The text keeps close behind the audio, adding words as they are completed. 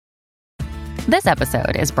This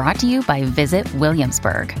episode is brought to you by Visit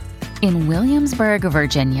Williamsburg. In Williamsburg,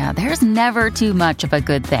 Virginia, there's never too much of a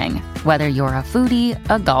good thing. Whether you're a foodie,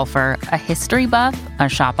 a golfer, a history buff, a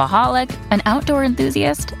shopaholic, an outdoor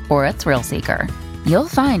enthusiast, or a thrill seeker, you'll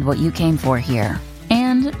find what you came for here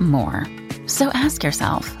and more. So ask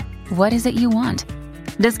yourself, what is it you want?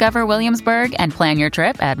 Discover Williamsburg and plan your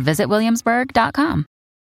trip at visitwilliamsburg.com.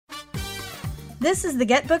 This is the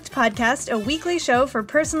Get Booked Podcast, a weekly show for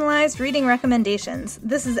personalized reading recommendations.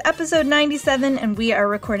 This is episode 97, and we are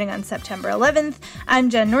recording on September 11th. I'm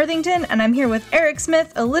Jen Northington, and I'm here with Eric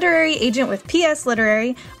Smith, a literary agent with PS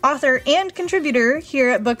Literary, author and contributor here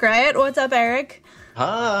at Book Riot. What's up, Eric?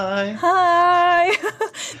 Hi. Hi.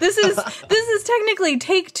 This is technically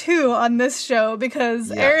take 2 on this show because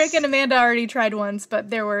yes. Eric and Amanda already tried once, but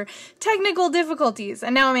there were technical difficulties,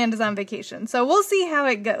 and now Amanda's on vacation. So we'll see how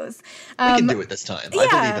it goes. We can do it this time. I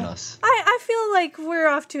believe in us. I feel like we're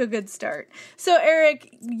off to a good start. So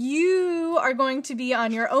Eric, you are going to be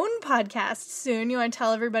on your own podcast soon. You want to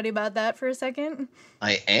tell everybody about that for a second?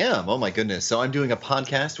 I am. Oh my goodness. So I'm doing a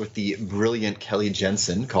podcast with the brilliant Kelly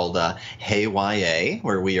Jensen called Hey YA,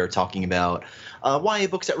 where we are talking about YA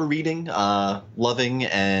books that we're reading, loving,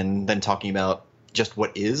 and then talking about just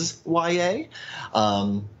what is YA.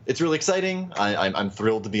 It's really exciting. I'm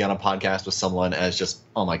thrilled to be on a podcast with someone as just,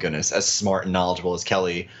 oh my goodness, as smart and knowledgeable as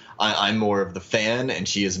Kelly. I'm more of the fan, and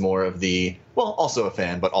she is more of the, well, also a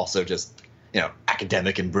fan, but also just,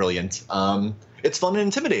 academic and brilliant. It's fun and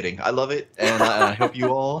intimidating. I love it, and I hope you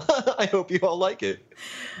all I hope you all like it.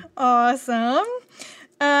 Awesome.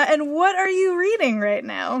 And what are you reading right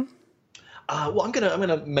now? Well, I'm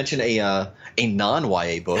gonna mention a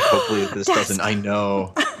non-YA book. Hopefully this doesn't. I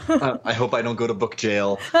know. I hope I don't go to book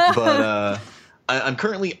jail. But I'm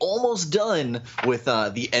currently almost done with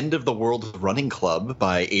The End of the World Running Club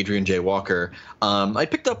by Adrian J. Walker. I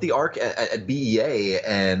picked up the arc at BEA,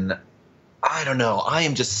 and I don't know. I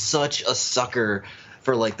am just such a sucker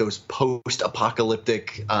for like those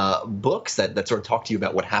post-apocalyptic books that sort of talk to you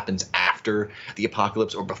about what happens after the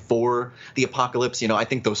apocalypse or before the apocalypse. I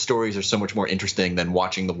think those stories are so much more interesting than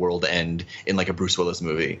watching the world end in like a Bruce Willis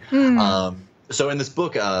movie. So in this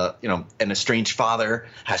book, an estranged father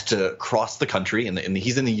has to cross the country, and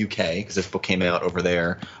he's in the UK because this book came out over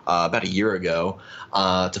there about a year ago,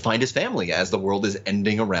 to find his family as the world is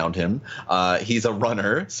ending around him. He's a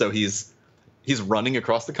runner, so he's running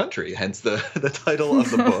across the country, hence the title of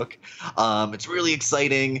the book. It's really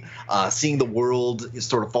exciting. Seeing the world is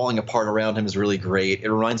sort of falling apart around him is really great. It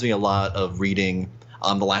reminds me a lot of reading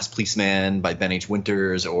The Last Policeman by Ben H.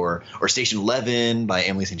 Winters or Station 11 by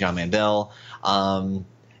Emily St. John Mandel.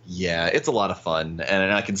 Yeah, it's a lot of fun,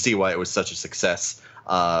 and I can see why it was such a success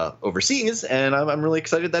overseas, and I'm really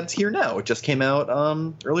excited that it's here now. It just came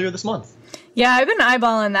out earlier this month. Yeah, I've been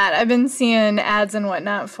eyeballing that. I've been seeing ads and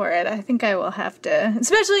whatnot for it. I think I will have to,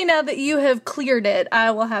 especially now that you have cleared it,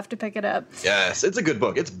 I will have to pick it up. Yes, it's a good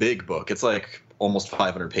book. It's a big book. It's like almost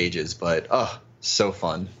 500 pages, but so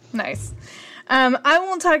fun. Nice. I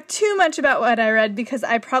won't talk too much about what I read because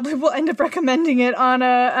I probably will end up recommending it on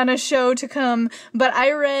a show to come. But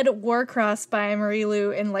I read Warcross by Marie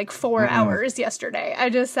Lu in like 4 hours yesterday. I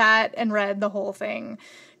just sat and read the whole thing,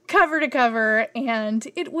 cover to cover, and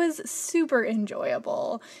it was super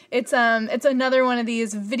enjoyable. It's another one of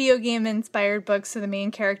these video game inspired books. So the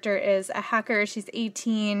main character is a hacker. She's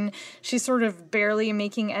 18. She's sort of barely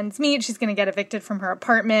making ends meet. She's going to get evicted from her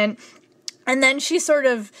apartment. And then she sort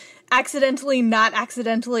of not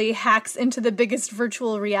accidentally hacks into the biggest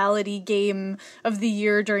virtual reality game of the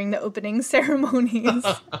year during the opening ceremonies.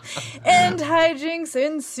 And hijinks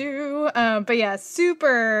ensue. But yeah,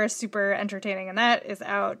 super, super entertaining. And that is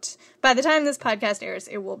out. By the time this podcast airs,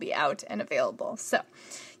 it will be out and available. So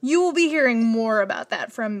you will be hearing more about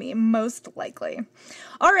that from me, most likely.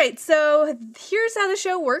 All right, so here's how the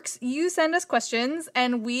show works. You send us questions,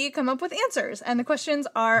 and we come up with answers. And the questions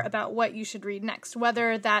are about what you should read next,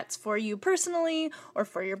 whether that's for you personally, or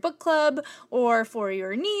for your book club, or for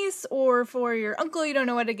your niece, or for your uncle. You don't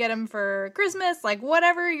know what to get him for Christmas. Like,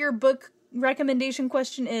 whatever your book recommendation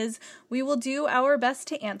question is, we will do our best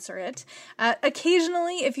to answer it.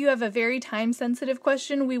 Occasionally, if you have a very time-sensitive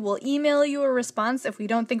question, we will email you a response if we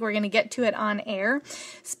don't think we're going to get to it on air.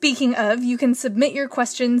 Speaking of, you can submit your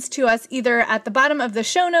questions to us either at the bottom of the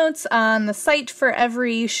show notes on the site for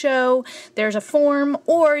every show. There's a form,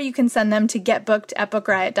 or you can send them to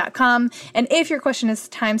getbooked@bookriot.com. And if your question is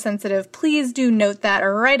time-sensitive, please do note that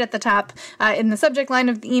right at the top in the subject line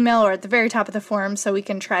of the email or at the very top of the form so we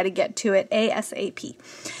can try to get to it ASAP.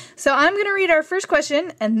 So I'm going to read our first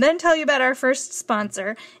question and then tell you about our first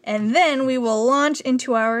sponsor, and then we will launch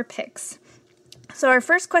into our picks. So our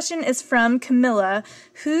first question is from Camilla,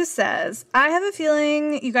 who says, I have a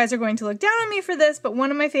feeling you guys are going to look down on me for this, but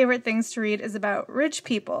one of my favorite things to read is about rich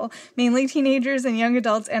people, mainly teenagers and young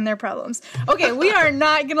adults and their problems. Okay, we are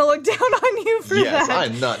not going to look down on you for that. Yes,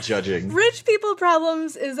 I'm not judging. Rich people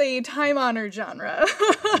problems is a time-honored genre.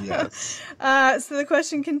 Yes. So the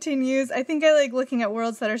question continues, I think I like looking at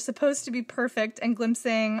worlds that are supposed to be perfect and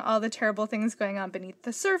glimpsing all the terrible things going on beneath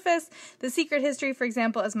the surface. The Secret History, for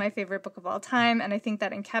example, is my favorite book of all time, and I think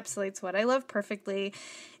that encapsulates what I love perfectly.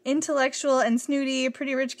 Intellectual and snooty,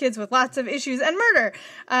 pretty rich kids with lots of issues and murder.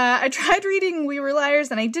 I tried reading We Were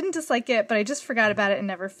Liars, and I didn't dislike it, but I just forgot about it and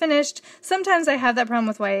never finished. Sometimes I have that problem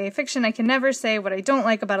with YA fiction. I can never say what I don't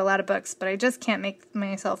like about a lot of books, but I just can't make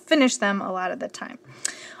myself finish them a lot of the time.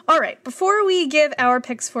 All right, before we give our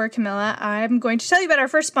picks for Camilla, I'm going to tell you about our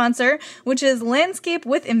first sponsor, which is Landscape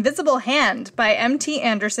with Invisible Hand by M.T.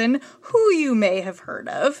 Anderson, who you may have heard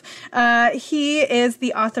of. He is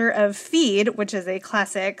the author of Feed, which is a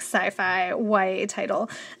classic sci-fi YA title.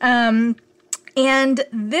 And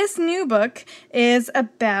this new book is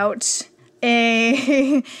about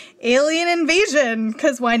a alien invasion,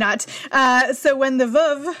 because why not? So when the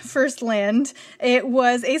Veuve first land, it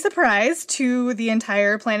was a surprise to the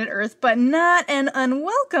entire planet Earth, but not an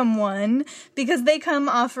unwelcome one, because they come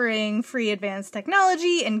offering free advanced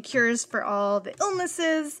technology and cures for all the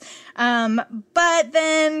illnesses. But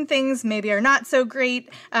then things maybe are not so great.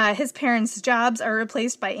 His parents' jobs are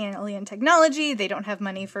replaced by alien technology. They don't have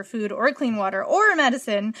money for food or clean water or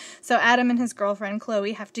medicine. So Adam and his girlfriend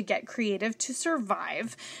Chloe have to get creative to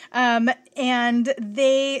survive. And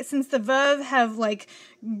they, since the Veuve have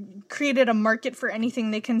created a market for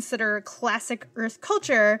anything they consider classic Earth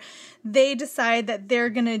culture, they decide that they're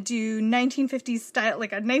gonna do 1950s style,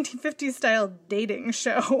 like a 1950s style dating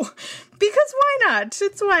show. Because why not?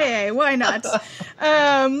 It's YA, why not?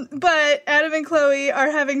 But Adam and Chloe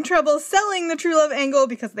are having trouble selling the true love angle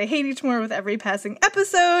because they hate each other with every passing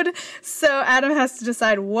episode. So Adam has to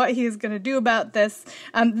decide what he is going to do about this.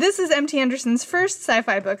 This is M.T. Anderson's first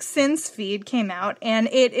sci-fi book since Feed came out, and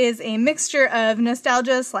it is a mixture of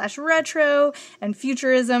nostalgia/retro and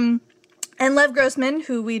futurism. And Lev Grossman,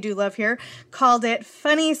 who we do love here, called it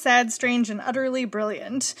funny, sad, strange, and utterly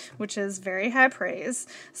brilliant, which is very high praise.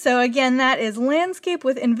 So again, that is Landscape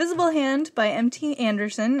with Invisible Hand by M.T.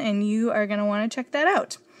 Anderson, and you are going to want to check that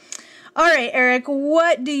out. All right, Eric,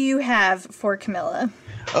 what do you have for Camilla?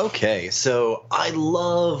 Okay, so I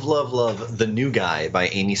love The New Guy by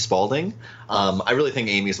Amy Spalding. I really think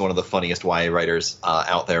Amy is one of the funniest YA writers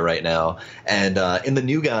out there right now. And in The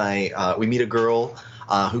New Guy, we meet a girl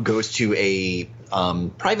who goes to a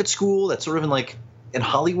private school that's sort of in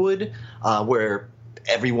Hollywood, where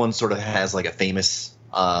everyone sort of has a famous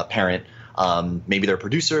parent. Maybe they're a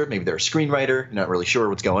producer, maybe they're a screenwriter. You're not really sure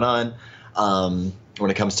what's going on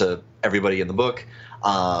when it comes to everybody in the book.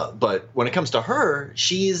 But when it comes to her,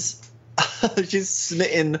 she's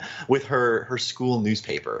smitten with her school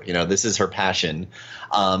newspaper. This is her passion.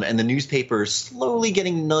 And the newspaper is slowly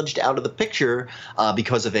getting nudged out of the picture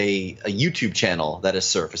because of a YouTube channel that is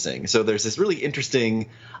surfacing. So there's this really interesting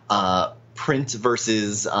print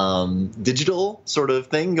versus digital sort of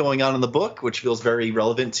thing going on in the book, which feels very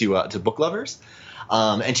relevant to book lovers.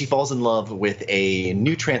 And she falls in love with a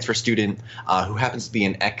new transfer student who happens to be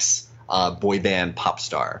an ex-boy band pop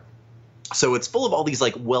star. So it's full of all these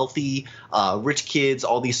wealthy, rich kids,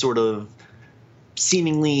 all these sort of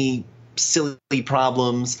seemingly silly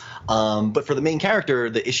problems. But for the main character,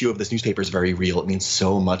 the issue of this newspaper is very real. It means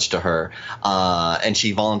so much to her. And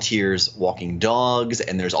she volunteers walking dogs,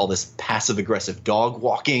 and there's all this passive-aggressive dog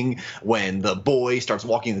walking when the boy starts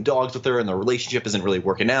walking the dogs with her, and the relationship isn't really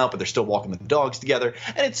working out, but they're still walking the dogs together.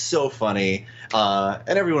 And it's so funny.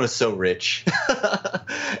 And everyone is so rich.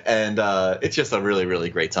 And it's just a really, really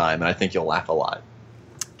great time, and I think you'll laugh a lot.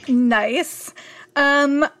 Nice.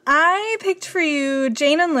 I picked for you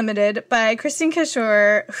Jane Unlimited by Christine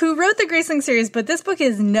Cashore, who wrote the Graceling series, but this book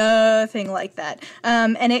is nothing like that.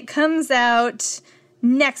 And it comes out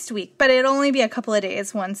next week, but it'll only be a couple of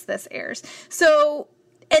days once this airs. So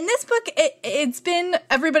in this book, it's been,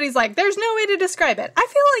 everybody's like, there's no way to describe it. I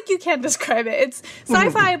feel like you can't describe it. It's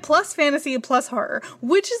sci-fi plus fantasy plus horror,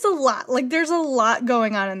 which is a lot. There's a lot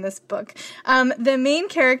going on in this book. The main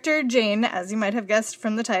character, Jane, as you might have guessed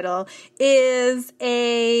from the title, is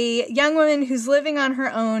a young woman who's living on her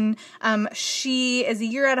own. She is a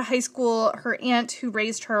year out of high school. Her aunt, who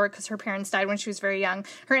raised her because her parents died when she was very young,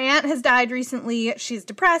 her aunt has died recently. She's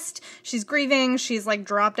depressed. She's grieving. She's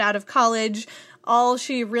dropped out of college. all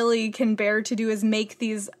she really can bear to do is make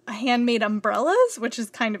these handmade umbrellas, which is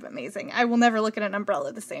kind of amazing. I will never look at an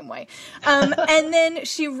umbrella the same way. And then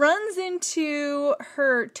she runs into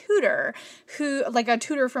her tutor, who, like a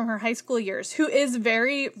tutor from her high school years, who is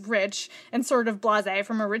very rich and sort of blasé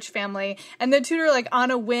from a rich family. And the tutor, like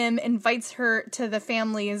on a whim, invites her to the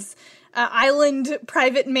family's island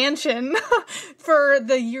private mansion for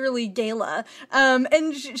the yearly gala.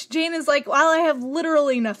 And Jane is like, well, I have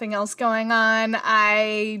literally nothing else going on.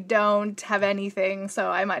 I don't have anything, so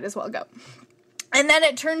I might as well go. And then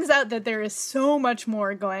it turns out that there is so much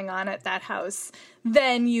more going on at that house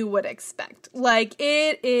than you would expect. Like,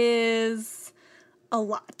 it is a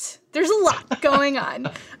lot. There's a lot going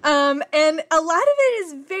on. And a lot of it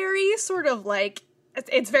is very sort of like,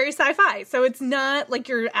 it's very sci-fi, so it's not like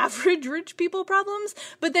your average rich people problems,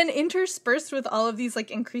 but then interspersed with all of these like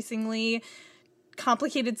increasingly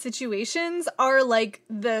complicated situations are like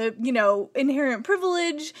the, you know, inherent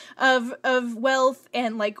privilege of wealth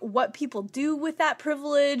and like what people do with that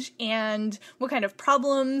privilege and what kind of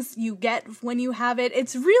problems you get when you have it.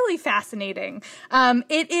 It's really fascinating.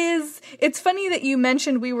 It's funny that you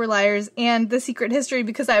mentioned We Were Liars and The Secret History,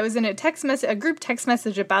 because I was in a group text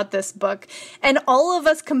message about this book, and all of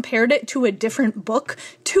us compared it to a different book,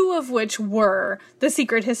 two of which were The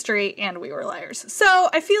Secret History and We Were Liars. So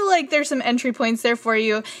I feel like there's some entry points there for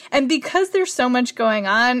you. And because there's so much going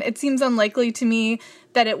on, it seems unlikely to me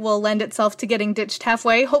that it will lend itself to getting ditched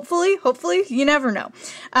halfway. Hopefully, you never know.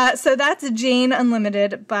 So that's Jane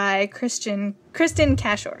Unlimited by Kristen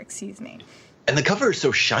Cashore, excuse me. And the cover is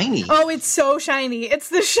so shiny. Oh, it's so shiny. It's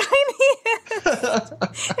the shiniest.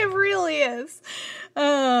 It really is.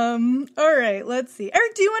 All right, let's see.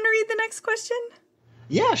 Eric, do you want to read the next question?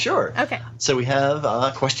 Yeah, sure. Okay. So we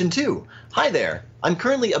have question 2. Hi there. I'm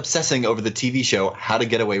currently obsessing over the TV show How to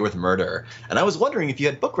Get Away with Murder, and I was wondering if you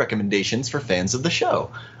had book recommendations for fans of the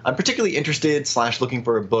show. I'm particularly interested / looking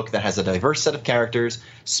for a book that has a diverse set of characters,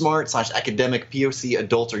 smart / academic POC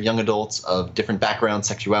adults or young adults of different backgrounds,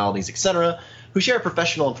 sexualities, etc., who share a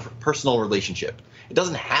professional and personal relationship. It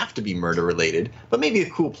doesn't have to be murder related, but maybe a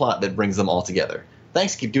cool plot that brings them all together.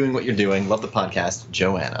 Thanks, keep doing what you're doing. Love the podcast,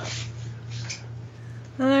 Joanna.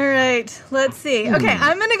 All right, let's see. Okay,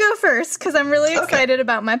 I'm going to go first because I'm really excited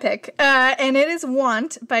about my pick. And it is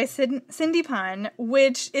Want by Cindy Pon,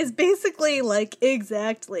 which is basically like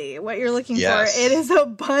exactly what you're looking for. It is a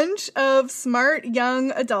bunch of smart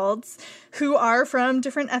young adults who are from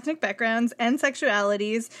different ethnic backgrounds and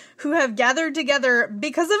sexualities who have gathered together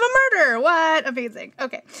because of a murder. What? Amazing.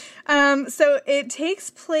 Okay. So it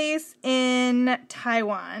takes place in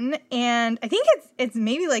Taiwan, and I think it's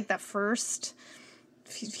maybe like the first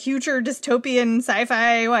future dystopian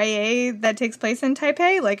sci-fi YA that takes place in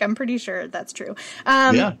Taipei. Like, I'm pretty sure that's true.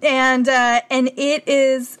 And it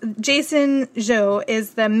is Jason Zhou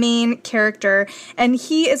is the main character, and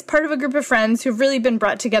he is part of a group of friends who've really been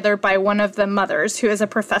brought together by one of the mothers, who is a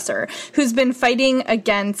professor who's been fighting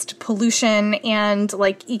against pollution and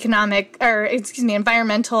like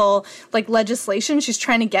environmental like legislation. She's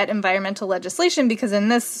trying to get environmental legislation because in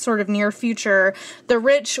this sort of near future, the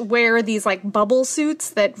rich wear these like bubble suits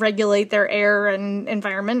that regulate their air and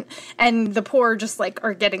environment, and the poor just like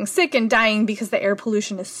are getting sick and dying because the air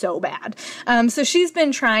pollution is so bad. So she's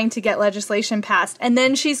been trying to get legislation passed, and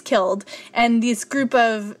then she's killed, and this group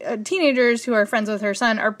of teenagers who are friends with her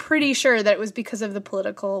son are pretty sure that it was because of the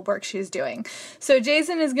political work she's doing. So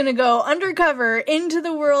Jason is going to go undercover into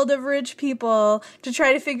the world of rich people to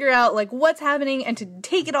try to figure out like what's happening and to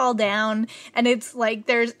take it all down. And it's like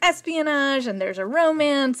there's espionage and there's a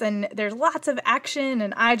romance and there's lots of action,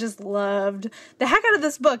 and I just loved the heck out of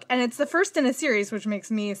this book. And it's the first in a series, which makes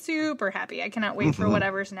me super happy. I cannot wait for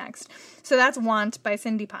whatever's next. So that's Want by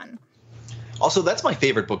Cindy Pon. Also, that's my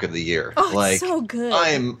favorite book of the year. Oh, like, it's so good.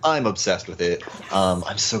 I'm obsessed with it. Yes.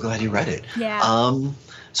 I'm so glad you read it. Yeah.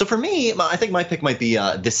 So for me, I think my pick might be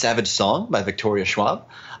This Savage Song by Victoria Schwab.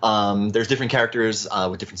 There's different characters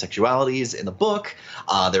with different sexualities in the book.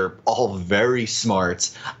 They're all very smart,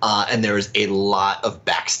 and there's a lot of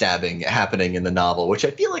backstabbing happening in the novel, which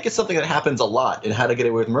I feel like is something that happens a lot in How to Get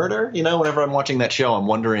Away with Murder. You know, whenever I'm watching that show, I'm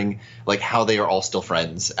wondering like how they are all still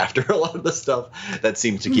friends after a lot of the stuff that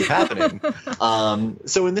seems to keep happening.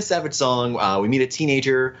 So in This Savage Song, we meet a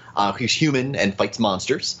teenager who's human and fights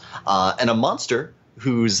monsters, and a monster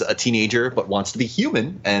who's a teenager but wants to be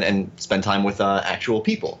human and spend time with actual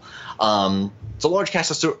people. It's a large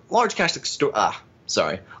cast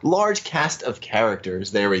of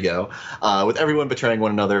characters. There we go. With everyone betraying one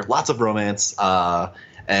another, lots of romance,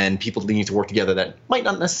 and people needing to work together that might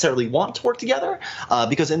not necessarily want to work together,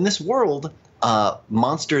 because in this world,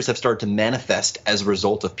 monsters have started to manifest as a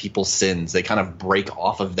result of people's sins. They kind of break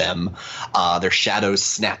off of them. Their shadows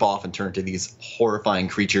snap off and turn into these horrifying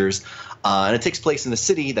creatures. And it takes place in a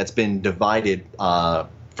city that's been divided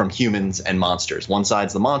from humans and monsters. One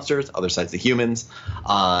side's the monsters, other side's the humans.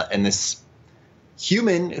 And this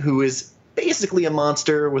human who is basically a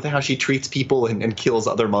monster with how she treats people and kills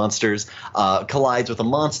other monsters collides with a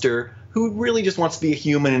monster who really just wants to be a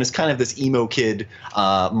human and is kind of this emo kid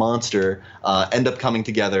monster, end up coming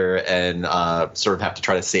together and sort of have to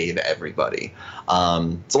try to save everybody.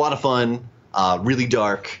 It's a lot of fun, really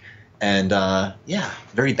dark, and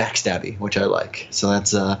very backstabby, which I like. So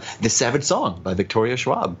that's This Savage Song by Victoria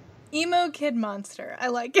Schwab. Emo Kid Monster. I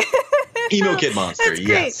like it. Emo Kid Monster, That's great.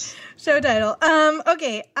 yes. Show title.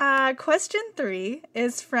 Okay, question 3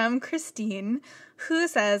 is from Christine, who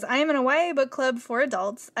says, I am in a YA book club for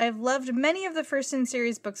adults. I've loved many of the first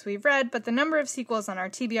in-series books we've read, but the number of sequels on our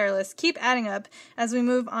TBR list keep adding up as we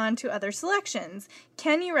move on to other selections.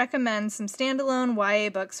 Can you recommend some standalone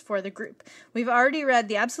YA books for the group? We've already read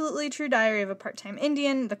The Absolutely True Diary of a Part-Time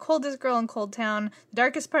Indian, The Coldest Girl in Cold Town, The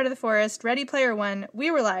Darkest Part of the Forest, Ready Player One,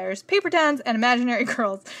 We Were Liars, Paper Towns, and Imaginary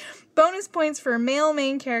Girls. Bonus points for male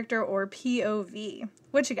main character or POV.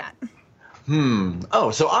 What you got?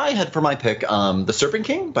 So I had for my pick The Serpent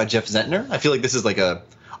King by Jeff Zentner. I feel like this is like a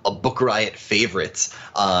Book Riot favorite.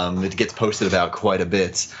 It gets posted about quite a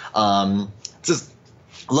bit. It's this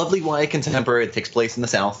lovely YA contemporary. It takes place in the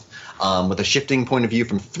South with a shifting point of view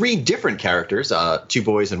from 3 different characters, 2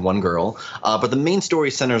 boys and 1 girl. But the main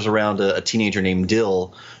story centers around a teenager named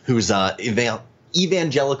Dill, whose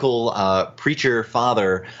evangelical preacher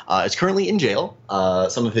father is currently in jail.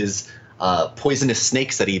 Some of his poisonous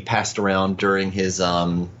snakes that he passed around during his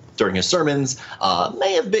sermons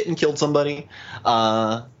may have bit and killed somebody.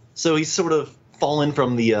 So he's sort of fallen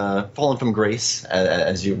from grace,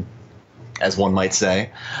 as one might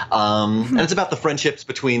say. And it's about the friendships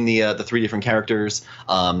between the 3 different characters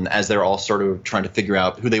as they're all sort of trying to figure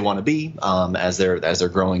out who they want to be as they're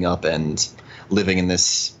growing up and living in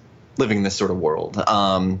this sort of world.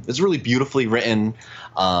 It's really beautifully written.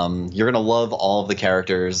 You're going to love all of the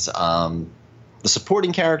characters. The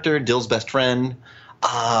supporting character, Dill's best friend,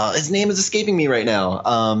 his name is escaping me right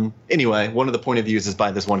now. Anyway, one of the point of views is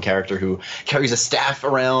by this one character who carries a staff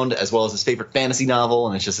around as well as his favorite fantasy novel,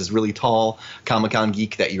 and it's just this really tall Comic-Con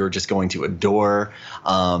geek that you're just going to adore.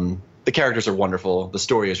 The characters are wonderful. The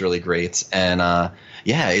story is really great. And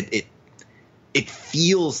it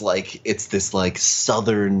feels like it's this like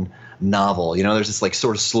Southern novel. You know, there's this like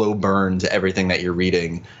sort of slow burn to everything that you're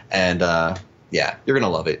reading. And you're going to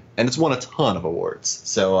love it. And it's won a ton of awards.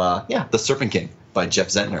 So The Serpent King by Jeff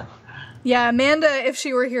Zentner. Yeah, Amanda, if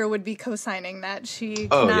she were here, would be co-signing that. She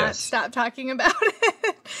cannot stop talking about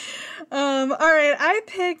it. All right, I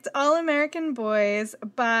picked All American Boys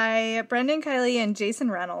by Brendan Kiely and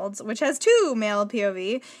Jason Reynolds, which has 2 male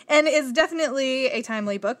POV and is definitely a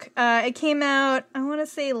timely book. It came out, I want to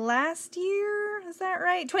say last year, is that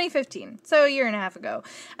right? 2015, so a year and a half ago.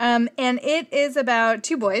 And it is about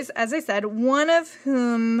 2 boys, as I said, one of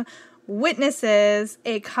whom witnesses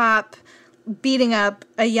a cop beating up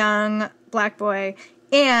a young black boy,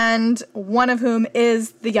 and one of whom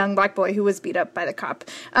is the young black boy who was beat up by the cop.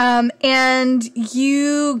 So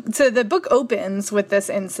the book opens with this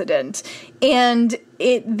incident, and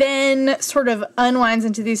it then sort of unwinds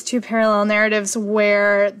into these 2 parallel narratives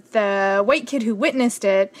where the white kid who witnessed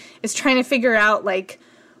it is trying to figure out, like,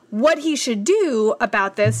 what he should do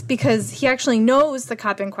about this, because he actually knows the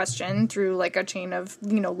cop in question through like a chain of,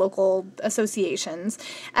 local associations.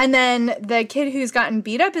 And then the kid who's gotten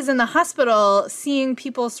beat up is in the hospital seeing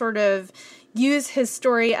people sort of use his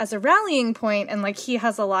story as a rallying point, and like he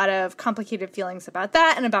has a lot of complicated feelings about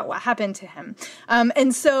that and about what happened to him.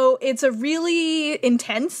 And so it's a really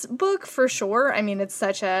intense book for sure. I mean, it's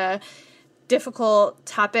such a difficult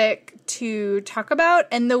topic to talk about,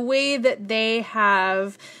 and the way that they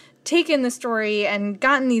have taken the story and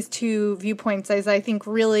gotten these 2 viewpoints is, I think,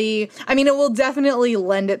 really, I mean, it will definitely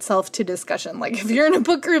lend itself to discussion. Like, if you're in a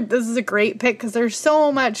book group, this is a great pick because there's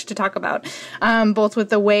so much to talk about, both with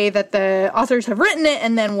the way that the authors have written it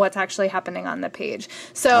and then what's actually happening on the page.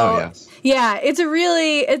 So, yeah, I think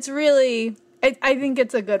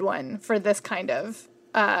it's a good one for this kind of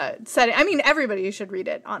setting. I mean, everybody should read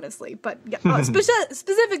it, honestly, but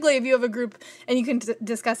specifically if you have a group and you can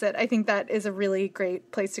discuss it, I think that is a really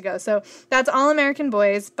great place to go. So that's All American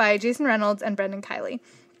Boys by Jason Reynolds and Brendan Kiely.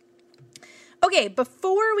 Okay,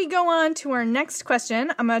 before we go on to our next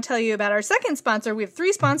question, I'm going to tell you about our second sponsor. We have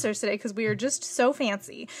 3 sponsors today because we are just so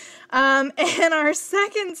fancy. And our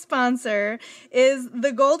second sponsor is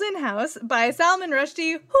The Golden House by Salman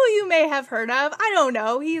Rushdie, who you may have heard of. I don't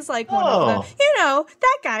know. He's like one of the,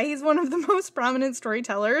 that guy. He's one of the most prominent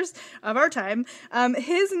storytellers of our time.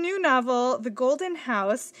 His new novel, The Golden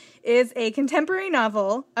House, is a contemporary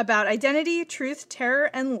novel about identity, truth,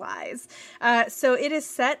 terror, and lies. So it is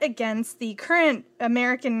set against the current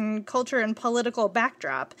American culture and political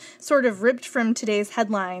backdrop, sort of ripped from today's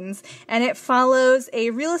headlines, and it follows a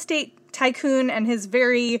real estate tycoon and his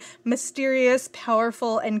very mysterious,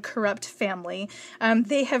 powerful, and corrupt family.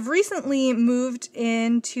 They have recently moved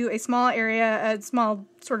into a small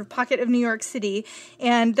sort of pocket of New York City,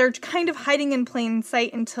 and they're kind of hiding in plain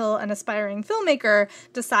sight until an aspiring filmmaker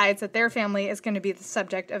decides that their family is going to be the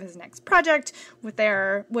subject of his next project,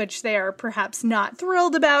 which they are perhaps not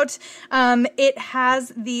thrilled about. It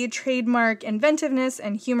has the trademark inventiveness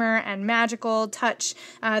and humor and magical touch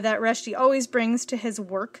that Rushdie always brings to his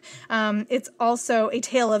work. It's also a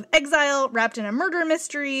tale of exile wrapped in a murder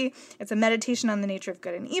mystery. It's a meditation on the nature of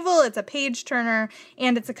good and evil. It's a page-turner,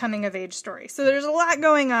 and it's a coming-of-age story. So there's a lot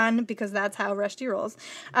going on because that's how Rushdie rolls.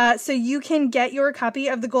 So you can get your copy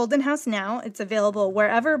of The Golden House now. It's available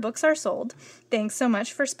wherever books are sold. Thanks so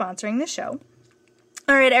much for sponsoring the show.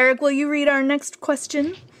 All right, Eric, will you read our next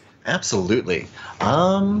question? Absolutely.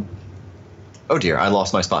 Oh dear, I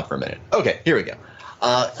lost my spot for a minute. Okay, here we go.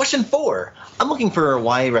 Question 4. I'm looking for a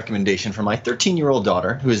YA recommendation for my 13-year-old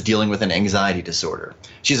daughter who is dealing with an anxiety disorder.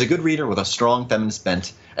 She's a good reader with a strong feminist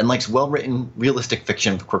bent and likes well-written, realistic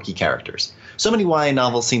fiction with quirky characters. So many YA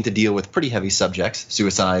novels seem to deal with pretty heavy subjects,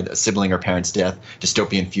 suicide, a sibling or parent's death,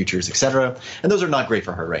 dystopian futures, etc., and those are not great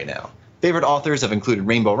for her right now. Favorite authors have included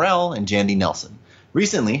Rainbow Rowell and Jandy Nelson.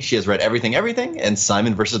 Recently, she has read Everything Everything and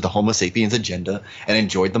Simon vs. the Homo Sapiens Agenda and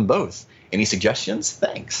enjoyed them both. Any suggestions?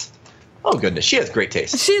 Thanks. Oh, goodness. She has great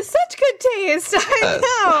taste. She has such good taste. I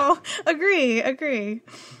know. Agree.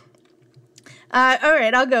 All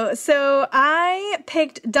right, I'll go. So I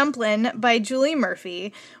picked Dumplin' by Julie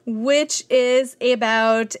Murphy, which is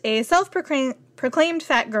about a self-proclaimed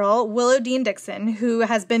fat girl, Willow Dean Dixon, who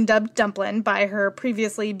has been dubbed Dumplin' by her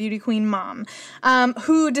previously beauty queen mom,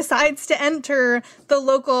 who decides to enter the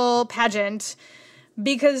local pageant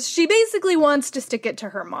because she basically wants to stick it to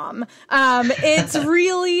her mom. It's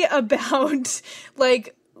really about,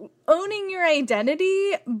 like, owning your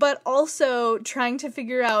identity, but also trying to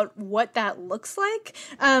figure out what that looks like.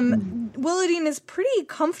 Willow Dean is pretty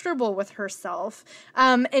comfortable with herself,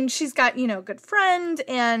 and she's got, good friend,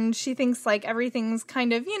 and she thinks, like, everything's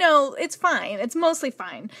kind of, it's fine. It's mostly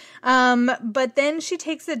fine. But then she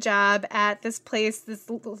takes a job at this place, this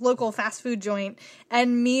local fast food joint,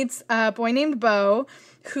 and meets a boy named Bo,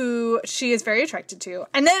 who she is very attracted to.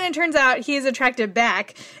 And then it turns out he is attracted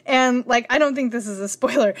back. And, like, I don't think this is a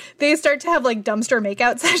spoiler. They start to have, like, dumpster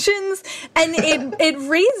makeout sessions. And it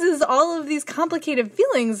raises all of these complicated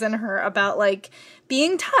feelings in her about, like,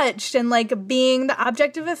 being touched and, like, being the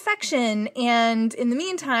object of affection. And in the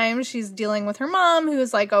meantime, she's dealing with her mom, who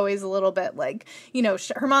is, like, always a little bit, like,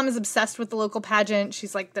 her mom is obsessed with the local pageant.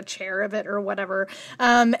 She's, like, the chair of it or whatever.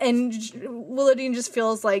 And Willow Dean just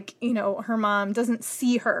feels like, her mom doesn't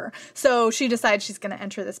see her. So she decides she's going to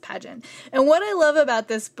enter this pageant. And what I love about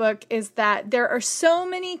this book is that there are so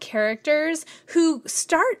many characters who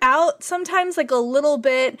start out sometimes, like, a little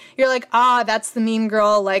bit, you're like, that's the mean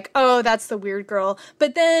girl. Like, oh, that's the weird girl.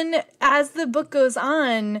 But then as the book goes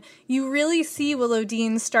on, you really see Willow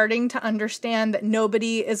Dean starting to understand that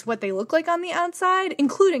nobody is what they look like on the outside,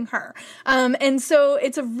 including her. And so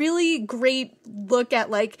it's a really great look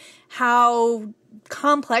at, like, how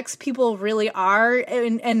complex people really are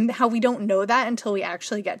and how we don't know that until we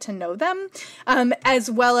actually get to know them. As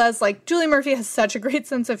well as, like, Julie Murphy has such a great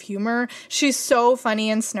sense of humor. She's so funny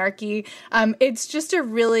and snarky. It's just a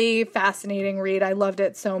really fascinating read. I loved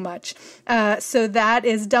it so much. So that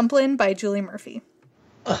is Dumplin' by Julie Murphy.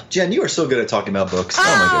 Jen, you are so good at talking about books. Oh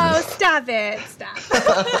my goodness. Stop it.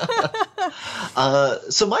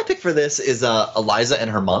 So my pick for this is Eliza and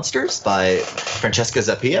Her Monsters by Francesca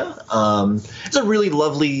Zappia. It's a really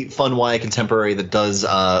lovely, fun YA contemporary that does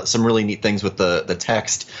some really neat things with the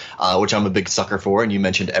text, which I'm a big sucker for. And you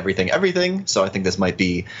mentioned Everything, so I think this might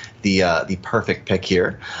be the perfect pick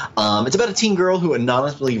here. It's about a teen girl who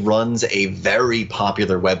anonymously runs a very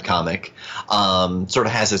popular webcomic, sort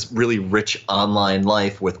of has this really rich online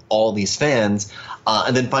life with all these fans,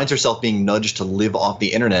 and then finds herself being nudged to live off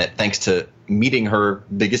the internet thanks to meeting her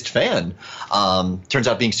biggest fan. Turns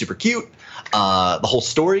out being super cute. The whole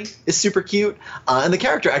story is super cute, and the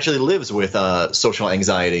character actually lives with social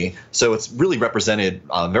anxiety, so it's really represented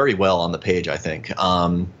very well on the page, I think.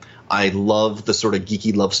 I love the sort of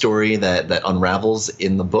geeky love story that unravels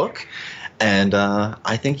in the book, and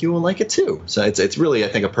I think you will like it too. So it's really, I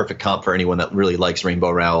think, a perfect comp for anyone that really likes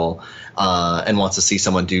Rainbow Rowell and wants to see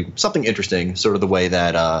someone do something interesting, sort of the way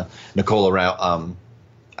that Nicola Rowell,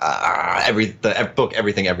 the book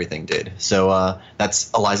Everything did. So that's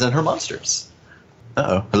Eliza and Her Monsters.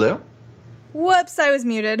 Uh-oh. Hello? Whoops, I was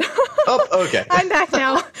muted. Oh, okay. I'm back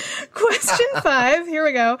now. Question 5, here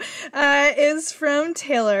we go, is from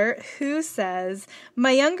Taylor, who says,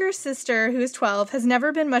 my younger sister, who is 12, has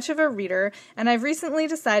never been much of a reader, and I've recently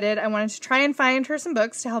decided I wanted to try and find her some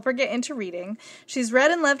books to help her get into reading. She's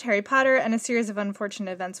read and loved Harry Potter and A Series of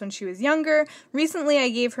Unfortunate Events when she was younger. Recently, I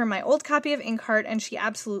gave her my old copy of Inkheart, and she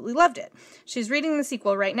absolutely loved it. She's reading the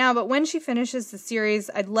sequel right now, but when she finishes the series,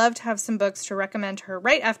 I'd love to have some books to recommend to her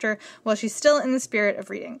right after while she's still in the spirit of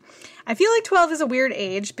reading. I feel like 12 is a weird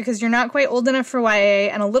age because you're not quite old enough for YA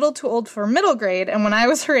and a little too old for middle grade, and when I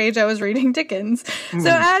was her age, I was reading Dickens. So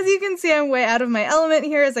as you can see, I'm way out of my element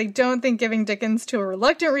here, as I don't think giving Dickens to a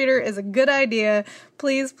reluctant reader is a good idea.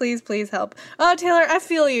 Please, please, please help. Oh, Taylor, I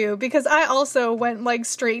feel you, because I also went, like,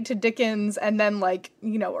 straight to Dickens and then, like,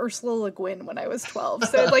 you know, Ursula Le Guin when I was 12.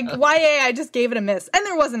 So, like, YA, I just gave it a miss. And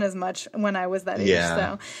there wasn't as much when I was that age. Yeah.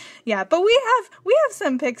 So, yeah. But we have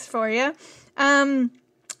some picks for you. I'm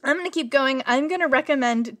going to keep going. I'm going to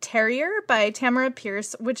recommend Terrier by Tamara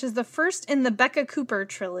Pierce, which is the first in the Becca Cooper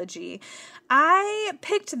trilogy. I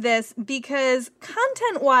picked this because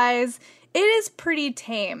content-wise, it is pretty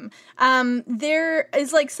tame. There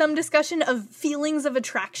is like some discussion of feelings of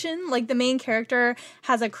attraction. Like the main character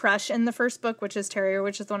has a crush in the first book, which is Terrier,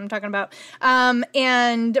 which is the one I'm talking about.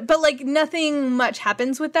 But like nothing much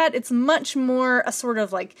happens with that. It's much more a sort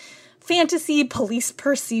of like fantasy police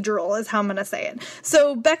procedural is how I'm going to say it.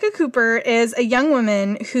 So Becca Cooper is a young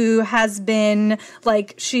woman who has been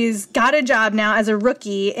like, she's got a job now as a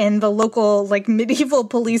rookie in the local like medieval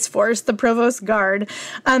police force, the Provost Guard.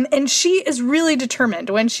 And she is really determined.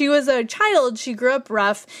 When she was a child, she grew up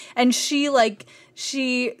rough, and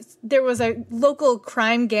there was a local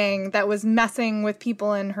crime gang that was messing with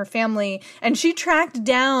people in her family, and she tracked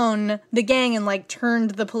down the gang and like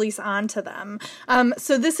turned the police onto them.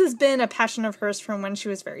 So this has been a passion of hers from when she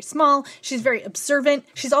was very small. She's very observant.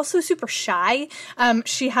 She's also super shy.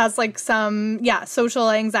 She has like some,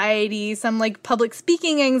 social anxiety, some like public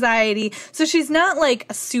speaking anxiety. So she's not like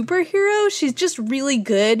a superhero. She's just really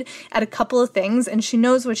good at a couple of things, and she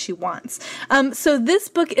knows what she wants. So this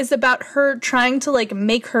book is about her trying to like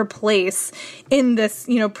make her place in this,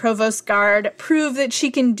 Provost Guard, prove that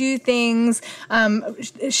she can do things.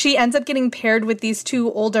 She ends up getting paired with these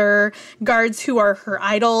two older guards who are her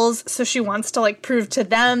idols. So she wants to like prove to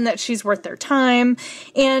them that she's worth their time.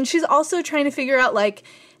 And she's also trying to figure out like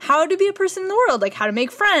how to be a person in the world, like how to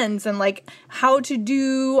make friends and like how to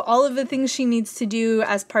do all of the things she needs to do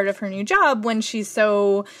as part of her new job when she's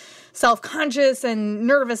so self-conscious and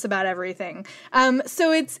nervous about everything.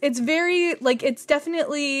 So it's very, like, it's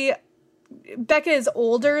definitely, Becca is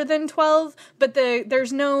older than 12, but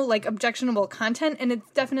there's no, like, objectionable content, and it's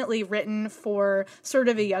definitely written for sort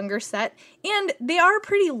of a younger set, and they are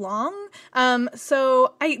pretty long,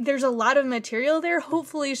 so there's a lot of material there.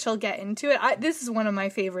 Hopefully she'll get into it. This is one of my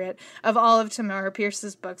favorite of all of Tamara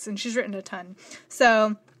Pierce's books, and she's written a ton.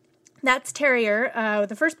 So that's Terrier,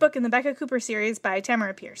 the first book in the Becca Cooper series by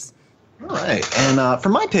Tamara Pierce. All right. And for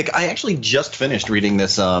my pick, I actually just finished reading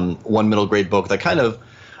this one middle grade book that kind of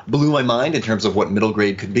blew my mind in terms of what middle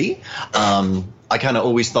grade could be. I kind of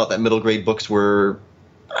always thought that middle grade books were,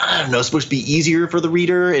 I don't know, supposed to be easier for the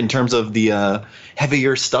reader in terms of the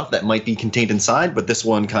heavier stuff that might be contained inside, but this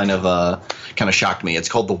one kind of shocked me. It's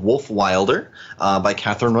called The Wolf Wilder by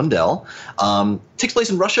Catherine Rundell. Takes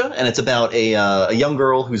place in Russia, and it's about a young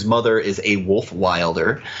girl whose mother is a wolf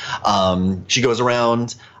wilder. She goes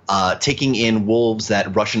around taking in wolves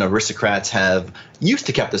that Russian aristocrats have used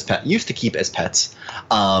to keep as pets,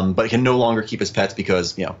 but can no longer keep as pets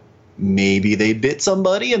because, maybe they bit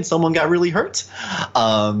somebody and someone got really hurt.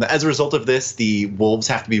 As a result of this, the wolves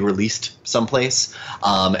have to be released someplace,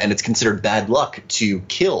 and it's considered bad luck to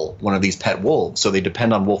kill one of these pet wolves. So they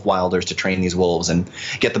depend on wolf wilders to train these wolves and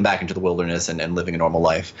get them back into the wilderness and living a normal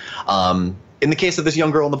life. in the case of this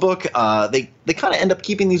young girl in the book, they kind of end up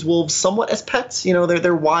keeping these wolves somewhat as pets. You know,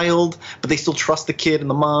 they're wild, but they still trust the kid and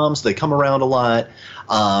the mom, so they come around a lot.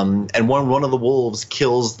 And one of the wolves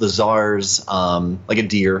kills the Tsar's, like a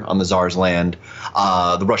deer on the Tsar's land.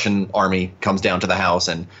 The Russian army comes down to the house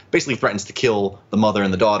and basically threatens to kill the mother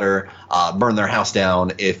and the daughter, burn their house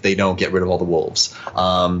down if they don't get rid of all the wolves.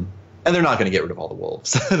 And they're not going to get rid of all the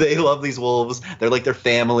wolves. They love these wolves. They're like their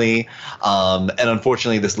family. And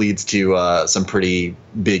unfortunately, this leads to some pretty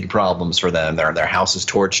big problems for them. Their house is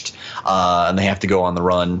torched, and they have to go on the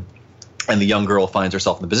run. And the young girl finds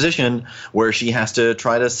herself in the position where she has to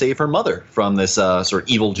try to save her mother from this sort of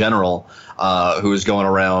evil general who is going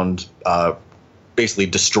around basically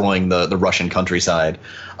destroying the Russian countryside.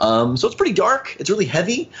 So it's pretty dark. It's really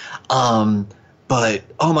heavy. But,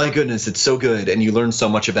 oh my goodness, it's so good. And you learn so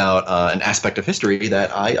much about an aspect of history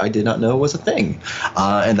that I did not know was a thing.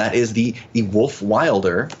 And that is the Wolf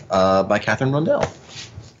Wilder by Catherine Rundell.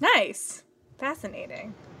 Nice.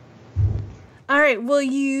 Fascinating. All right. Will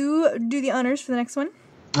you do the honors for the next one?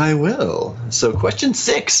 I will. So question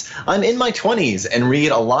 6. I'm in my 20s and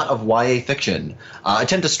read a lot of YA fiction. I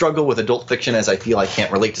tend to struggle with adult fiction as I feel I can't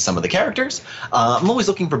relate to some of the characters. I'm always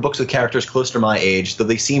looking for books with characters close to my age, though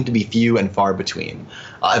they seem to be few and far between.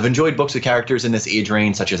 I've enjoyed books with characters in this age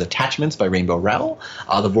range, such as Attachments by Rainbow Rowell,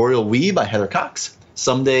 The Royal We by Heather Cox,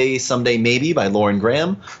 Someday Maybe by Lauren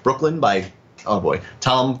Graham, Brooklyn by,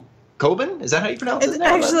 Tom Coben? Is that how you pronounce it's it?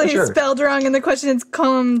 It's actually spelled wrong, and the question is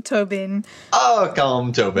Colm Tobin. Oh,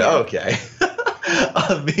 Colm Tobin. Yeah. Okay.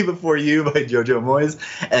 Me Before You by Jojo Moyes,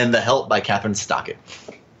 and The Help by Catherine Stockett.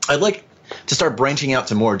 I'd like to start branching out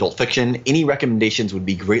to more adult fiction. Any recommendations would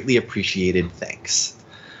be greatly appreciated. Thanks.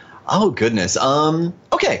 Oh, goodness.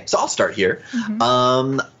 Okay, so I'll start here.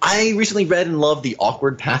 Mm-hmm. I recently read and loved The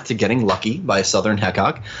Awkward Path to Getting Lucky by Southern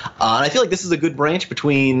Hecock. And I feel like this is a good branch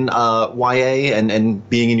between YA and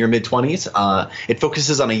being in your mid-20s. It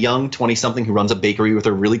focuses on a young 20-something who runs a bakery with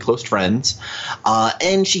her really close friends.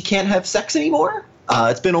 And she can't have sex anymore.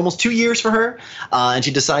 It's been almost 2 years for her. And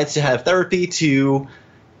she decides to have therapy to,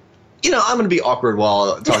 I'm going to be awkward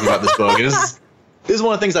while talking about this book. This is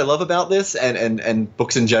one of the things I love about this and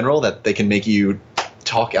books in general, that they can make you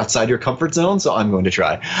talk outside your comfort zone, so I'm going to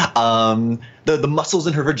try. The muscles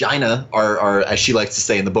in her vagina are, as she likes to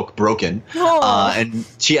say in the book, broken. And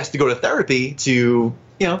she has to go to therapy to,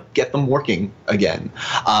 get them working again.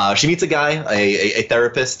 She meets a guy, a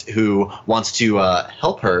therapist, who wants to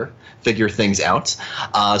help her figure things out.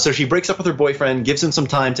 So she breaks up with her boyfriend, gives him some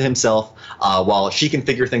time to himself while she can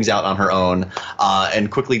figure things out on her own,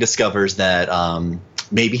 and quickly discovers that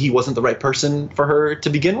maybe he wasn't the right person for her to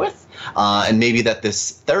begin with, and maybe that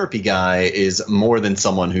this therapy guy is more than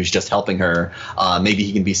someone who's just helping her. Maybe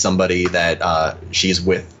he can be somebody that she's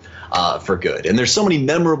with for good. And there's so many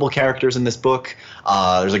memorable characters in this book.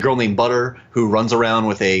 There's a girl named Butter who runs around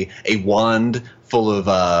with a wand full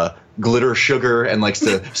of glitter sugar and likes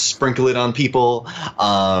to sprinkle it on people.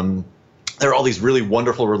 There are all these really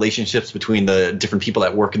wonderful relationships between the different people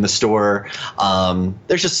that work in the store.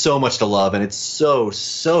 There's just so much to love, and it's so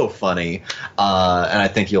funny. And I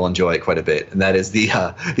think you'll enjoy it quite a bit. And that is the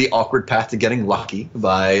Awkward Path to Getting Lucky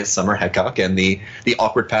by Summer Hecock, and the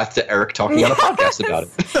Awkward Path to Eric talking on a podcast about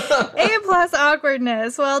it. A+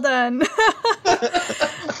 awkwardness. Well done.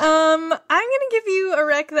 I'm going to give you a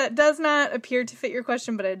rec that does not appear to fit your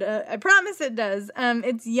question, but I promise it does.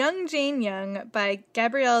 It's Young Jane Young by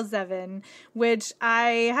Gabrielle Zevin, which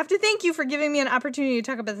I have to thank you for giving me an opportunity to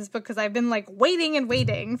talk about this book, because I've been waiting and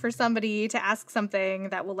waiting for somebody to ask something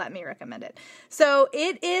that will let me recommend it. So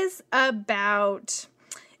it is about...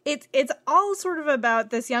 It's all sort of about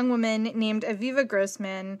this young woman named Aviva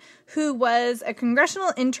Grossman, who was a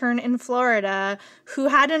congressional intern in Florida who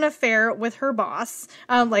had an affair with her boss,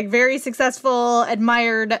 very successful,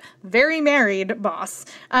 admired, very married boss,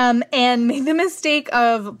 and made the mistake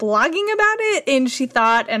of blogging about it in, she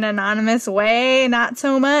thought, an anonymous way, not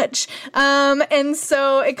so much. And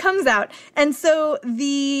so it comes out. And so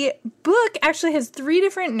the book actually has 3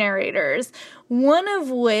 different narrators, one of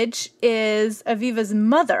which is Aviva's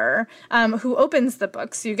mother, who opens the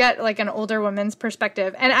book. So you get an older woman's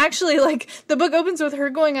perspective. And actually, the book opens with her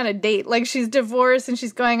going on a date. She's divorced and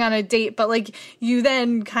she's going on a date, but you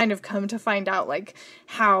then kind of come to find out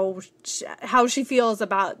how she feels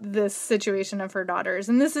about this situation of her daughters.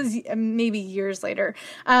 And this is maybe years later.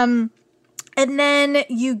 And then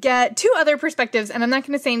you get 2 other perspectives, and I'm not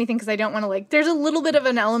going to say anything because I don't want to, there's a little bit of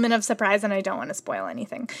an element of surprise, and I don't want to spoil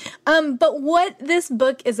anything. But what this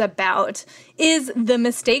book is about is the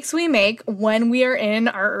mistakes we make when we are in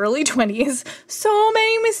our early 20s. So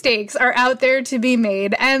many mistakes are out there to be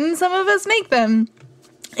made, and some of us make them.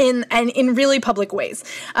 in really public ways.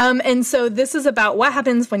 And so this is about what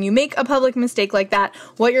happens when you make a public mistake like that,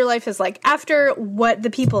 what your life is like after, what the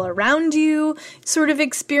people around you sort of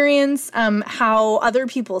experience, how other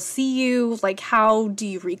people see you, like how do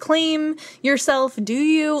you reclaim yourself? Do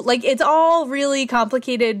you? Like, it's all really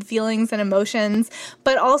complicated feelings and emotions,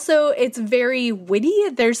 but also it's very witty.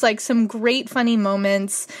 There's like some great funny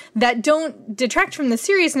moments that don't detract from the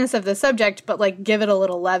seriousness of the subject, but like give it a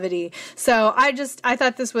little levity. So I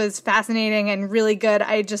thought this was fascinating and really good.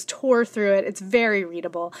 I just tore through it. It's very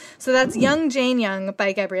readable. So that's Young Jane Young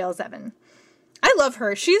by Gabrielle Zevin. I love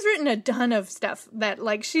her. She's written a ton of stuff that,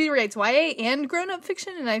 like, she writes YA and grown-up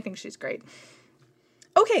fiction, and I think she's great.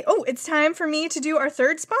 Okay, it's time for me to do our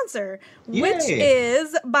third sponsor, which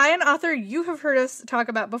is by an author you have heard us talk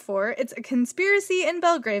about before. It's A Conspiracy in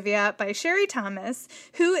Belgravia by Sherry Thomas,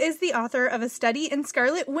 who is the author of A Study in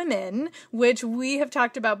Scarlet Women, which we have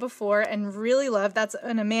talked about before and really love. That's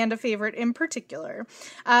an Amanda favorite in particular.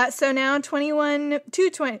 So now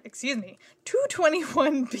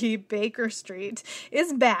 221B Baker Street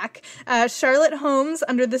is back. Charlotte Holmes,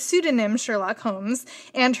 under the pseudonym Sherlock Holmes,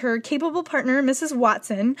 and her capable partner, Mrs. Watson,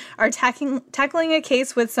 are tackling a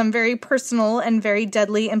case with some very personal and very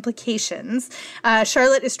deadly implications.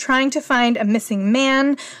 Charlotte is trying to find a missing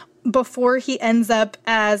man before he ends up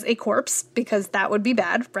as a corpse, because that would be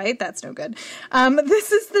bad, right? That's no good.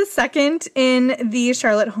 This is the second in the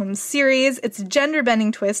Sherlock Holmes series. It's a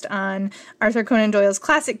gender-bending twist on Arthur Conan Doyle's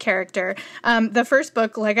classic character. The first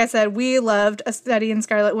book, like I said, we loved, A Study in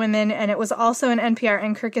Scarlet Women, and it was also an NPR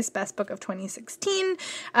and Kirkus Best Book of 2016.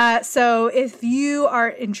 So if you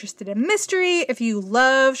are interested in mystery, if you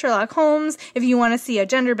love Sherlock Holmes, if you want to see a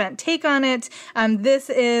gender-bent take on it,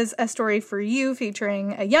 this is a story for you,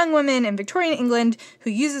 featuring a young woman in Victorian England who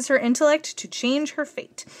uses her intellect to change her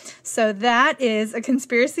fate. So that is A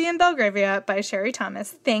Conspiracy in Belgravia by Sherry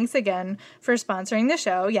Thomas. Thanks again for sponsoring the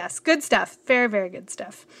show. Yes, good stuff. Very, very good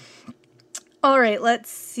stuff. All right, let's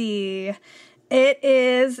see. It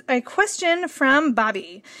is a question from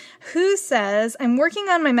Bobby, who says, I'm working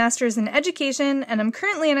on my master's in education, and I'm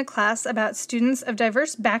currently in a class about students of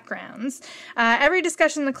diverse backgrounds. Every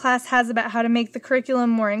discussion the class has about how to make the curriculum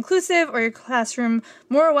more inclusive or your classroom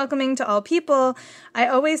more welcoming to all people, I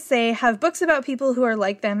always say, have books about people who are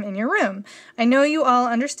like them in your room. I know you all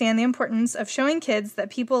understand the importance of showing kids that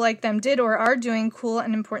people like them did or are doing cool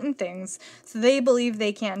and important things, so they believe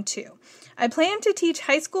they can too. I plan to teach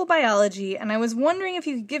high school biology, and I was wondering if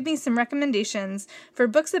you could give me some recommendations for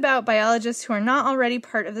books about biologists who are not already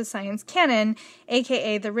part of the science canon,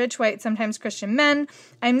 aka the rich, white, sometimes Christian men.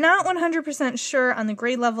 I'm not 100% sure on the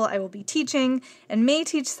grade level I will be teaching, and may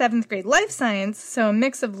teach 7th grade life science, so a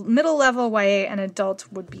mix of middle level YA and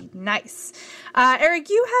adult would be nice. Eric,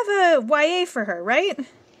 you have a YA for her, right?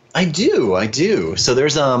 I do. So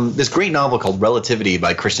there's this great novel called Relativity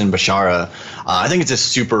by Kristen Bashara. I think it's a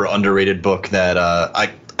super underrated book that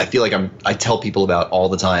I feel like I tell people about all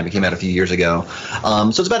the time. It came out a few years ago. So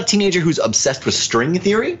it's about a teenager who's obsessed with string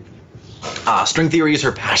theory. String theory is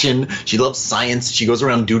her passion. She loves science. She goes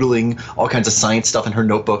around doodling all kinds of science stuff in her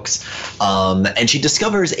notebooks. And she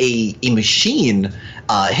discovers a machine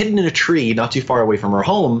hidden in a tree not too far away from her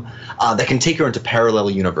home that can take her into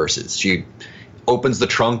parallel universes. She opens the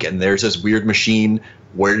trunk and there's this weird machine.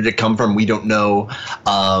 Where did it come from? We don't know.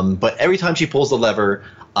 But every time she pulls the lever,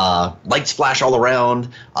 lights flash all around,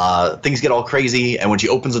 things get all crazy, and when she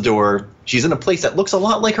opens the door, she's in a place that looks a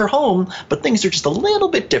lot like her home, but things are just a little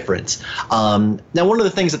bit different. Now, one of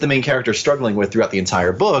the things that the main character is struggling with throughout the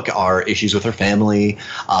entire book are issues with her family,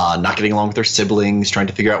 not getting along with her siblings, trying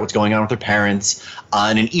to figure out what's going on with her parents,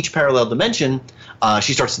 and in each parallel dimension,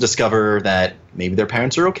 she starts to discover that maybe their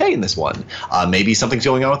parents are okay in this one. Maybe something's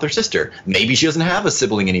going on with her sister. Maybe she doesn't have a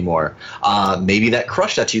sibling anymore. Maybe that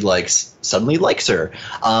crush that she likes suddenly likes her.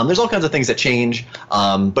 There's all kinds of things that change,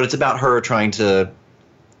 but it's about her trying to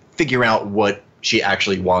figure out what she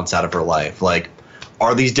actually wants out of her life. Like,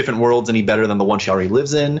 are these different worlds any better than the one she already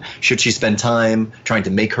lives in? Should she spend time trying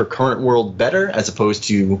to make her current world better as opposed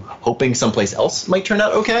to hoping someplace else might turn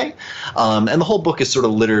out okay? And the whole book is sort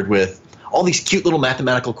of littered with all these cute little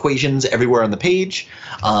mathematical equations everywhere on the page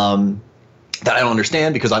that I don't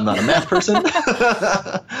understand because I'm not a math person.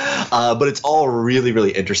 But it's all really,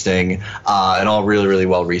 really interesting and all really, really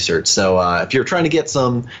well researched. So if you're trying to get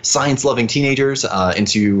some science-loving teenagers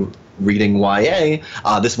into reading YA,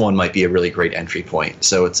 this one might be a really great entry point.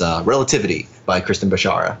 So it's Relativity by Kristen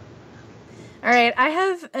Bashara. All right, I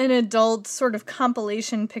have an adult sort of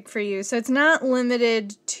compilation pick for you. So it's not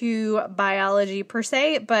limited to biology per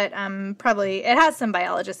se, but probably it has some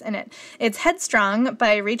biologists in it. It's Headstrong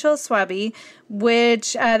by Rachel Swaby,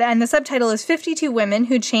 which, and the subtitle is 52 Women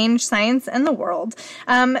Who Changed Science and the World.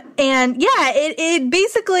 And yeah, it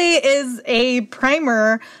basically is a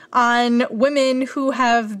primer on women who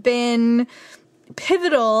have been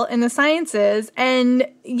pivotal in the sciences, and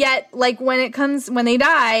yet, like, when they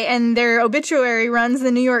die and their obituary runs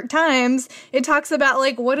the New York Times, it talks about,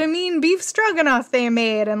 like, what a mean beef stroganoff they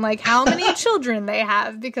made and, like, how many children they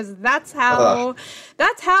have, because that's how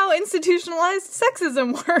institutionalized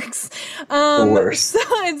sexism works. The worst. So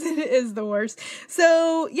it is the worst.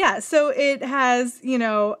 So, yeah, so it has,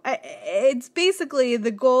 it's basically,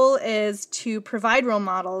 the goal is to provide role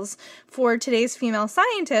models for today's female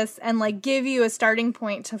scientists and, like, give you a starting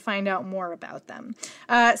point to find out more about them.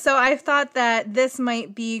 So I thought that this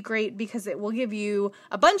might be great because it will give you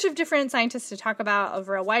a bunch of different scientists to talk about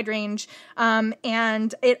over a wide range.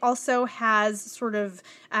 And it also has sort of,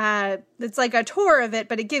 it's like a tour of it,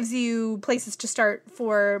 but it gives you places to start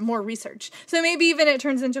for more research. So maybe even it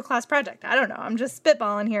turns into a class project. I don't know. I'm just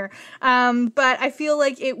spitballing here. But I feel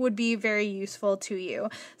like it would be very useful to you.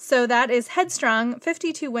 So that is Headstrong,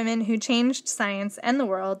 52 Women Who Changed Science and the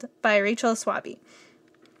World by Rachel Swaby.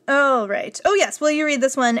 All right. Oh, yes. Will you read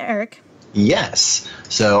this one, Eric? Yes.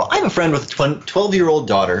 So I have a friend with a 12-year-old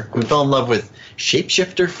daughter who fell in love with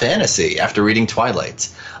shapeshifter fantasy after reading Twilight.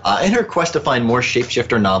 In her quest to find more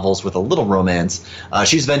shapeshifter novels with a little romance,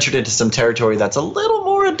 she's ventured into some territory that's a little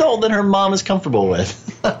more adult than her mom is comfortable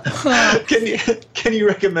with. Can you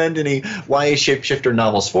recommend any YA shapeshifter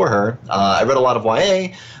novels for her? I read a lot of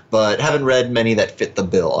YA, but haven't read many that fit the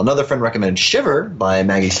bill. Another friend recommended Shiver by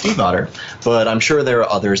Maggie Stiefvater, but I'm sure there are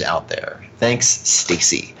others out there. Thanks,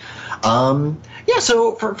 Stacy.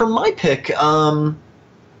 So for my pick,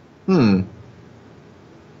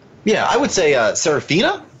 yeah, I would say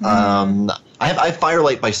Serafina. I have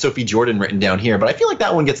Firelight by Sophie Jordan written down here, but I feel like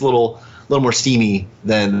that one gets a little more steamy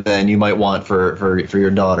than you might want for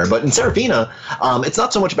your daughter. But in Serafina, it's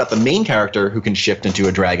not so much about the main character who can shift into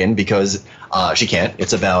a dragon, because she can't.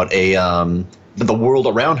 It's about the world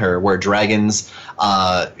around her, where dragons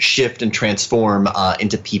shift and transform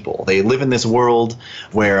into people. They live in this world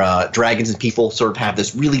where dragons and people sort of have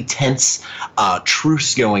this really tense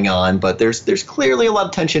truce going on, but there's clearly a lot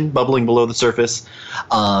of tension bubbling below the surface.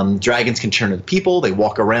 Dragons can turn into people. They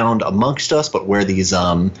walk around amongst us, but wear these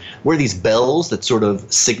bells that sort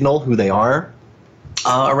of signal who they are.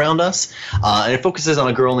 Around us, and it focuses on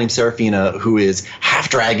a girl named Serafina who is half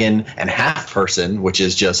dragon and half person, which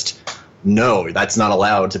is just no, that's not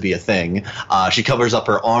allowed to be a thing. She covers up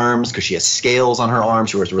her arms because she has scales on her arms.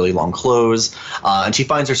 She wears really long clothes, and she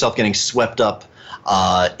finds herself getting swept up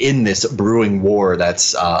in this brewing war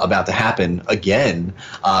that's about to happen again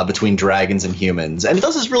between dragons and humans. And it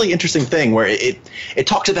does this really interesting thing where it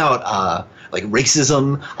talks about like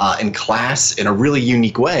racism and class in a really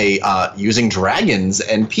unique way, using dragons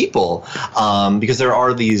and people, because there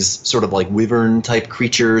are these sort of like wyvern type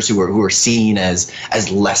creatures who are seen as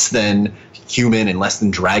less than human and less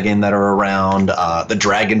than dragon that are around. The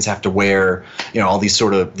dragons have to wear, all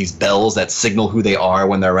these bells that signal who they are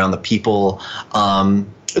when they're around the people.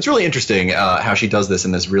 It's really interesting how she does this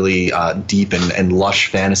in this really deep and lush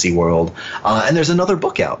fantasy world. And there's another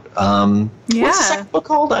book out. What's the second book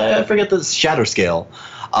called? I forget. The Shadow Scale.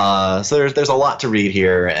 So there's a lot to read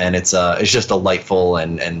here, and it's just delightful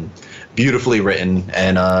and beautifully written,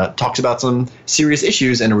 and talks about some serious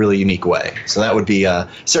issues in a really unique way. So that would be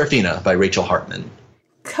Serafina by Rachel Hartman.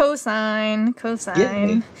 Cosign.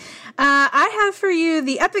 Yay. I have for you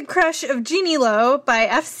The Epic Crush of Jeannie Lo by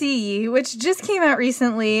F.C., which just came out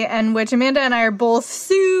recently and which Amanda and I are both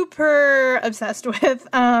super obsessed with.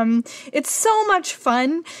 It's so much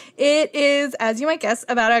fun. It is, as you might guess,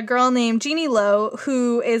 about a girl named Jeannie Lo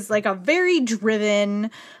who is like a very driven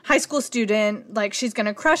high school student. Like, she's going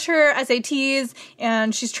to crush her SATs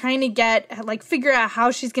and she's trying to figure out how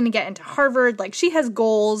she's going to get into Harvard. Like, she has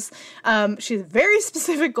goals. She has very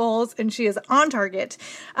specific goals and she is on target.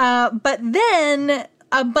 But then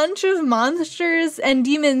a bunch of monsters and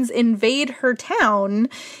demons invade her town,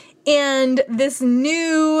 and this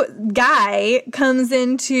new guy comes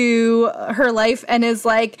into her life and is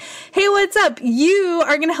like, hey, what's up? You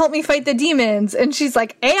are going to help me fight the demons. And she's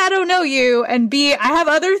like, A, I don't know you, and B, I have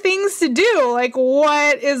other things to do. Like,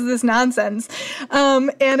 what is this nonsense?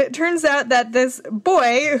 And it turns out that this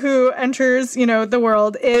boy who enters, the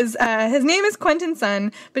world is, his name is Quentin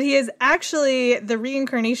Sun, but he is actually the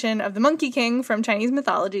reincarnation of the Monkey King from Chinese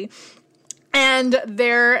mythology. And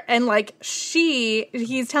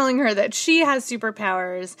he's telling her that she has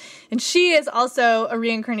superpowers, and she is also a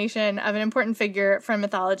reincarnation of an important figure from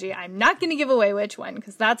mythology. I'm not going to give away which one,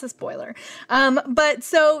 because that's a spoiler. But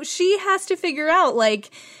so she has to figure out, like,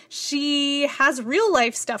 she has real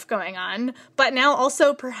life stuff going on, but now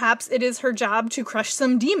also perhaps it is her job to crush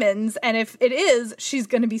some demons. And if it is, she's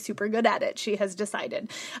going to be super good at it, she has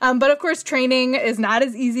decided. But of course, training is not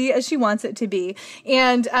as easy as she wants it to be.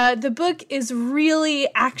 And the book is really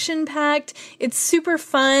action-packed. It's super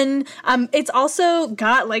fun. It's also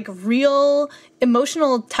got like real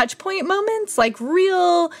emotional touch point moments, like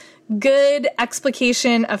real good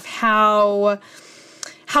explication of how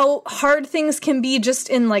hard things can be just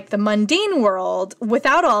in like the mundane world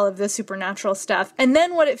without all of the supernatural stuff. And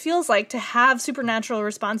then what it feels like to have supernatural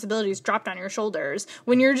responsibilities dropped on your shoulders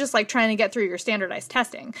when you're just like trying to get through your standardized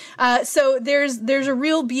testing. So there's a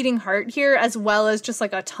real beating heart here, as well as just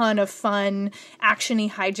like a ton of fun action-y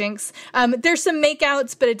hijinks. There's some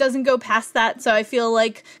makeouts, but it doesn't go past that. So I feel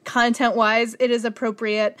like content-wise, it is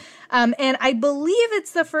appropriate. And I believe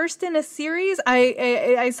it's the first in a series.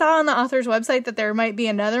 I saw on the author's website that there might be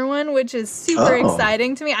another one, which is super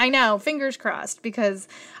exciting to me. I know, fingers crossed, because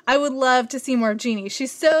I would love to see more of Jeannie.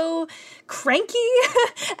 She's so cranky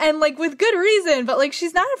and like with good reason, but like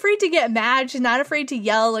she's not afraid to get mad. She's not afraid to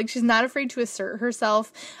yell. Like she's not afraid to assert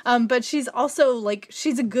herself. But she's also like,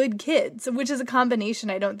 she's a good kid, which is a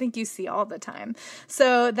combination I don't think you see all the time.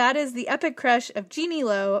 So that is The Epic Crush of Jeannie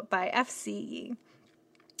Lo by F.C.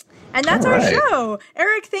 And that's our show.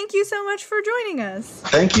 Eric, thank you so much for joining us.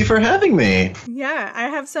 Thank you for having me. Yeah, I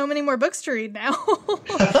have so many more books to read now.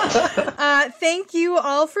 Thank you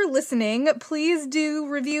all for listening. Please do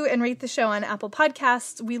review and rate the show on Apple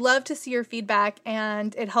Podcasts. We love to see your feedback,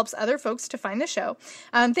 and it helps other folks to find the show.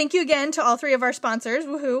 Thank you again to all three of our sponsors.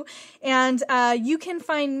 Woohoo. And you can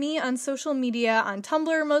find me on social media, on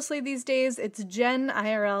Tumblr mostly these days. It's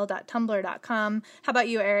jenirl.tumblr.com. How about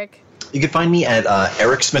you, Eric? You can find me at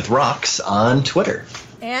Eric Smith Rocks on Twitter.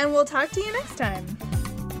 And we'll talk to you next time.